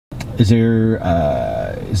Is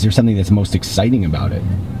there something that's most exciting about it,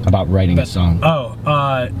 about writing a song?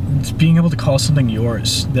 It's being able to call something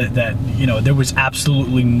yours. That you know, there was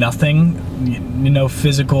absolutely nothing, no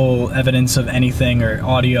physical evidence of anything, or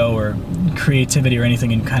audio, or creativity, or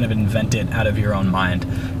anything, and kind of invent it out of your own mind.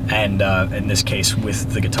 And in this case,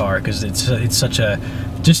 with the guitar, because it's such a,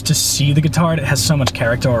 just to see the guitar, it has so much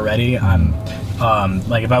character already.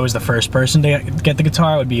 Like if I was the first person to get the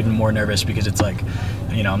guitar, I would be even more nervous, because it's like,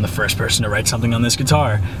 you know, I'm the first person to write something on this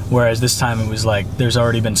guitar. Whereas this time it was like, there's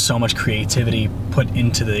already been so much creativity put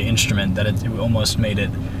into the instrument that it almost made it,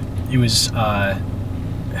 it was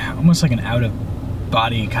almost like an out of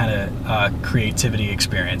body kind of creativity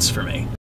experience for me.